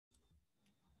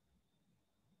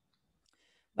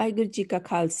ਵਾਹਿਗੁਰੂ ਜੀ ਕਾ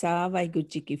ਖਾਲਸਾ ਵਾਹਿਗੁਰੂ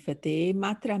ਜੀ ਕੀ ਫਤਿਹ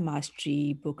ਮਾਤਰਾ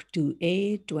mastery book 2A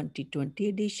 2020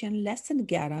 edition lesson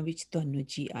 11 ਵਿੱਚ ਤੁਹਾਨੂੰ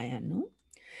ਜੀ ਆਇਆਂ ਨੂੰ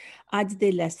ਅੱਜ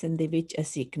ਦੇ ਲੈਸਨ ਦੇ ਵਿੱਚ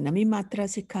ਅਸੀਂ ਇੱਕ ਨਵੀਂ ਮਾਤਰਾ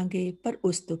ਸਿੱਖਾਂਗੇ ਪਰ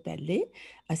ਉਸ ਤੋਂ ਪਹਿਲੇ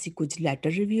ਅਸੀਂ ਕੁਝ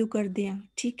ਲੈਟਰ ਰਿਵਿਊ ਕਰਦੇ ਹਾਂ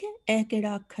ਠੀਕ ਹੈ ਇਹ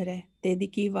ਕਿਹੜਾ ਅੱਖਰ ਹੈ ਤੇ ਇਹਦੀ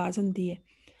ਕੀ ਆਵਾਜ਼ ਹੁੰਦੀ ਹੈ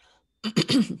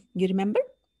ਯੂ ਰਿਮੈਂਬਰ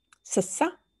ਸੱਸਾ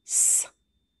ਸ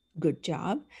ਗੁੱਡ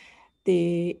ਜੌਬ ਤੇ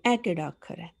ਇਹ ਕਿਹੜਾ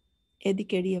ਅੱਖਰ ਹੈ ਇਹਦੀ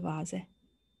ਕਿਹੜੀ ਆਵਾਜ਼ ਹੈ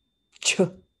ਛ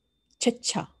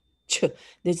Cha-cha, ch.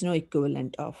 There's no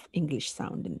equivalent of English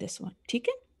sound in this one.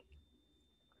 Okay?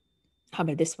 How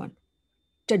about this one?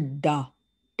 Tadda.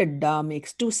 Tadda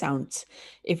makes two sounds.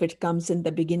 If it comes in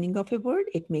the beginning of a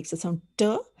word, it makes a sound t.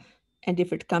 And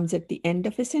if it comes at the end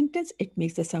of a sentence, it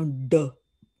makes a sound d.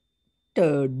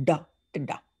 Tadda.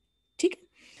 Tadda. Okay?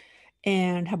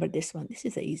 And how about this one? This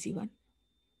is an easy one.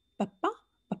 Papa.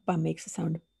 Papa makes a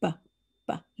sound pa.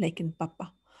 Pa. Like in papa.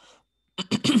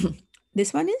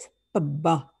 This one is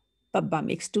pabba. Pabba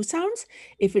makes two sounds.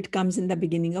 If it comes in the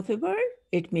beginning of a word,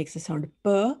 it makes a sound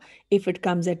p. If it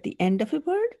comes at the end of a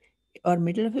word or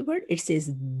middle of a word, it says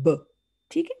b.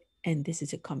 Okay? And this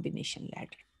is a combination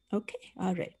letter. Okay?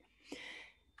 All right.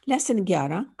 Lesson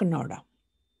 11, Kannada.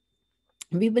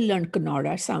 We will learn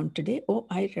Kannada sound today. Oh,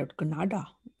 I wrote Kannada.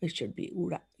 It should be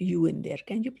U in there.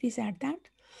 Can you please add that?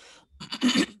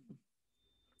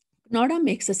 Kannada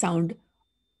makes a sound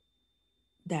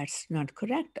that's not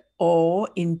correct. O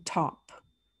in top.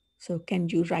 So can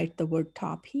you write the word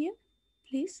top here,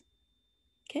 please?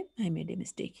 Okay, I made a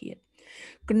mistake here.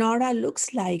 Kannada looks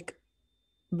like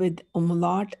with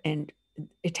umlaut and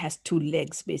it has two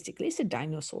legs basically. It's a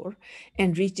dinosaur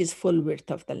and reaches full width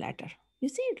of the letter. You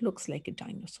see, it looks like a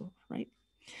dinosaur, right?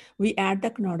 We add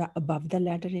the Kannada above the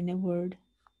letter in a word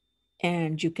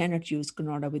and you cannot use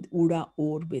Kannada with Uda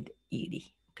or with Ed.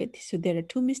 Okay, so there are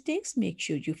two mistakes. Make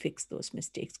sure you fix those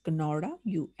mistakes. Kannada,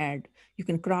 you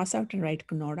can cross out and write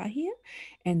Kannada here,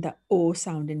 and the O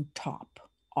sound in top,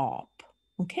 op.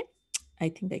 Okay, I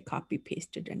think I copy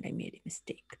pasted and I made a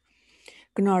mistake.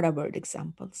 Kannada word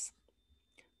examples.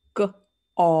 K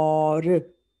or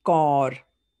kor.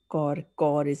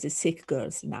 Kor is a Sikh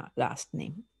girl's last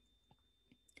name.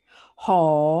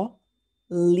 Holly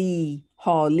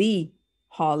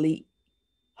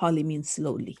means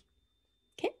slowly.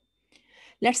 Okay,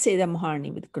 let's say the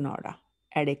Maharani with Kannada.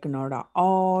 Ade Kannada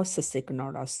o, Sase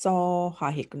Kannada so,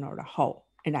 Hahe Kannada ho.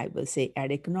 And I will say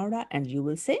Ade Kannada and you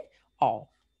will say o.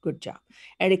 Good job.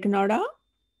 Ade Kannada,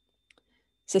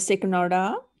 Sase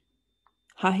Kannada,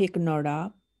 Hahe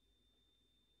Kannada,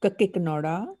 Kakke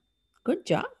Kannada. Good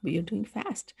job. You're doing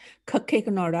fast. Kakke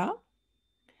Kannada,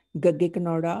 Gagge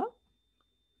Kannada,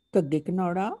 Kagge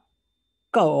Kannada,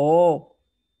 ko.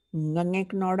 Ngange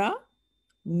Kannada,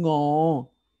 ngo.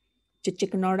 Chiche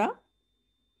Kannada,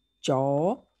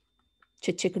 cho.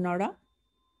 Chiche Kannada,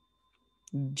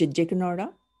 jijje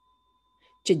Kannada,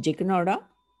 chijje Kannada,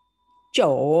 cho.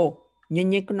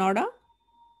 Nye Kannada,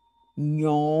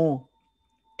 nyo.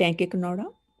 Tanke Kannada,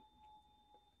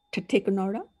 Thathe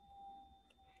Kannada,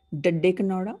 Dadde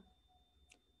Kannada,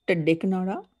 Tadde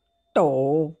Kannada,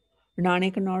 to.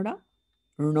 Nane Kannada,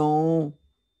 no.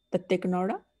 Tatte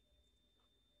Kannada,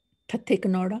 Thathe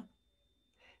Kannada,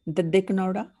 Dadde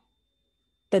Kannada,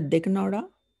 Tadde Kannada,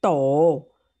 to.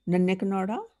 Nanne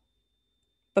Kannada,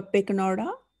 Pappe Kannada,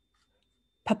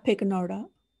 Phappe Kannada,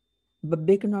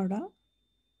 Babbe Kannada,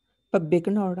 Pabbe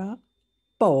Kannada,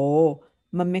 po.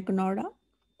 Mamme Kannada,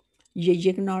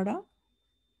 Yeye Kannada,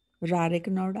 Rare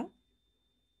Kannada,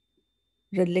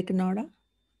 Ralle Kannada,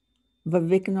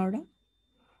 Vavve Kannada,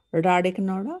 Rade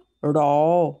Kannada,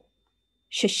 ro.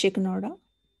 Shashe Kannada,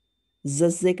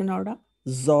 Zazze Kannada,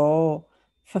 zo.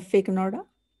 Faffe Kannada,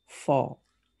 fo.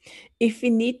 If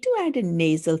we need to add a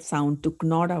nasal sound to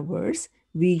Kannada words,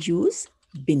 we use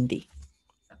bindi.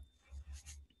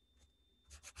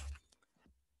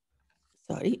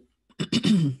 Sorry.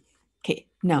 Okay,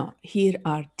 now here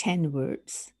are 10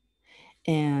 words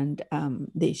and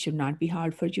they should not be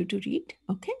hard for you to read.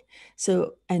 Okay,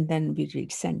 so and then we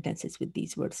read sentences with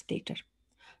these words later.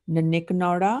 Nanne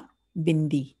Kannada,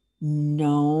 bindi,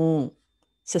 no.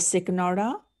 Sasse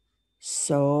Kannada,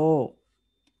 so.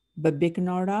 Babbe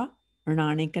Kannada,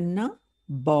 Nane Kanna,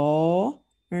 bo,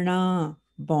 na,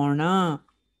 bona.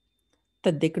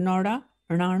 Tadde Kannada,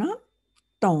 Nana,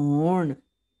 ton.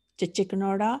 Chiche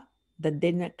Kannada,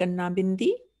 Dadde Kanna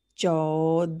bindi,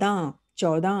 chaudan.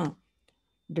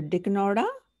 Dadde Kannada,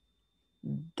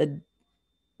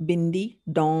 bindi,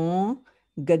 don.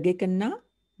 Gagge Kanna,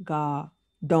 ga.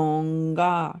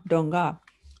 Donga.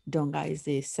 Donga is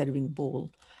a serving bowl.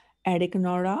 Ade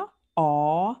Kannada,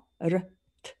 aurat.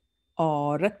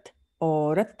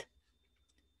 Aurat.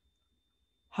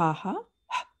 Haha,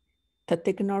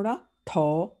 ਥੱਤੇ ਕਨੌੜਾ ਠੋ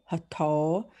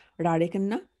ਹਥੋ, ਰਾੜੇ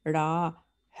ਕੰਨਾ ਰਾ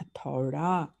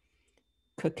ਹਥੌੜਾ,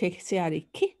 ਖਖੇ ਸਿਆਰੀ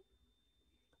ਖੀ,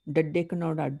 ਡੱਡੇ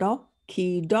ਕਨੌੜਾ ਡੋ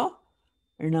ਖੀ ਡੋ,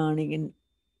 ਨਾਣੇ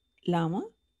ਲਾਵਾਂ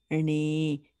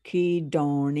ਨੇ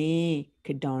ਖਿਡੌਣੇ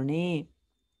ਖਿਡੌਣੇ,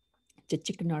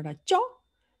 ਚੱਚੀ ਕਨੌੜਾ ਚੌ,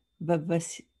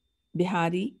 ਬਵਸ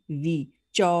ਬਿਹਾਰੀ ਵੀ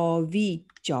ਚੌਵੀ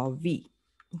ਚੌਵੀ.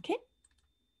 Okay,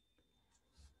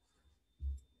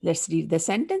 let's read the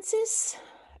sentences.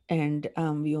 And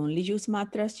we only use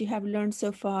matras you have learned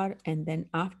so far, and then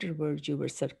afterwards you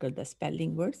will circle the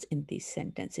spelling words in these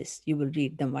sentences. You will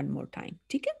read them one more time.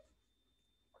 Okay?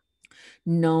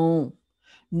 ਨੌ,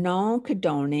 ਨੌ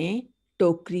ਖਿਡੌਣੇ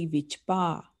ਟੋਕਰੀ ਵਿੱਚ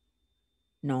ਪਾ,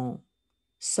 ਨੌ,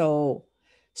 ਸੌ,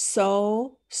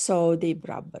 ਸੌ, ਸੌ ਦੇ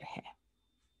ਬਰਾਬਰ ਹੈ,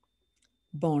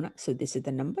 ਬੌਣਾ, so this is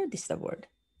the number, this is the word.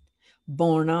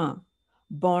 ਬੌਣਾ,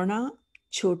 ਬੌਣਾ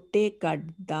ਛੋਟੇ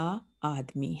ਕੱਦ ਦਾ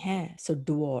ਆਦਮੀ ਹੈ, so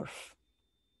dwarf.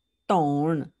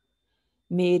 ਧੌਣ,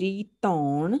 ਮੇਰੀ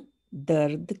ਧੌਣ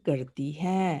ਦਰਦ ਕਰਦੀ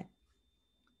ਹੈ,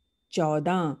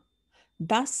 14,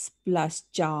 10 +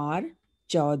 4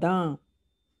 14,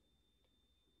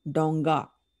 ਡੋਂਗਾ,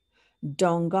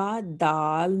 ਡੋਂਗਾ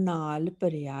ਦਾਲ ਨਾਲ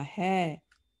ਭਰਿਆ ਹੈ,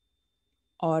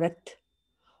 ਔਰਤ,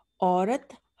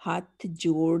 ਔਰਤ ਹੱਥ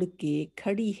ਜੋੜ ਕੇ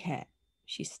ਖੜੀ ਹੈ,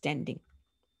 she's standing.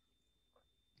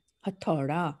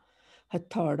 ਹਥੌੜਾ,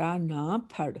 ਹਥੌੜਾ ਨਾ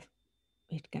ਫੜ,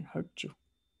 it can hurt you.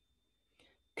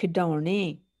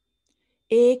 ਖਿਡੌਣੇ,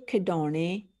 ਇਹ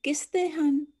ਖਿਡੌਣੇ ਕਿਸ ਦੇ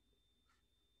ਹਨ,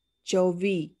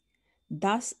 24,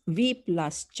 10 20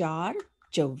 + 4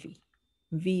 24,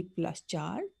 20 +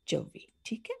 4 24.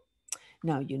 ठीक है?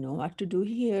 Now you know what to do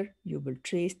here. You will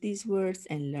trace these words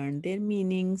and learn their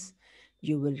meanings.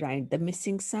 You will write the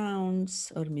missing sounds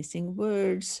or missing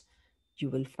words. You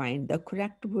will find the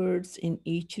correct words in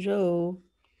each row.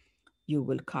 You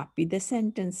will copy the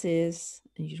sentences.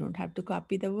 You don't have to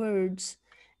copy the words.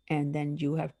 And then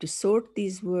you have to sort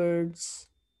these words.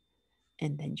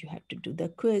 And then you have to do the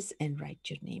quiz and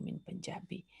write your name in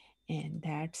Punjabi. And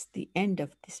that's the end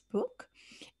of this book.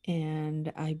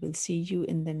 And I will see you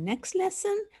in the next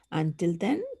lesson. Until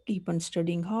then, keep on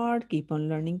studying hard, keep on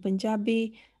learning Punjabi.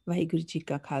 Vaheguru Ji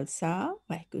Ka Khalsa,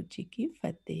 Vaheguru Ji Ki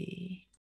Fateh.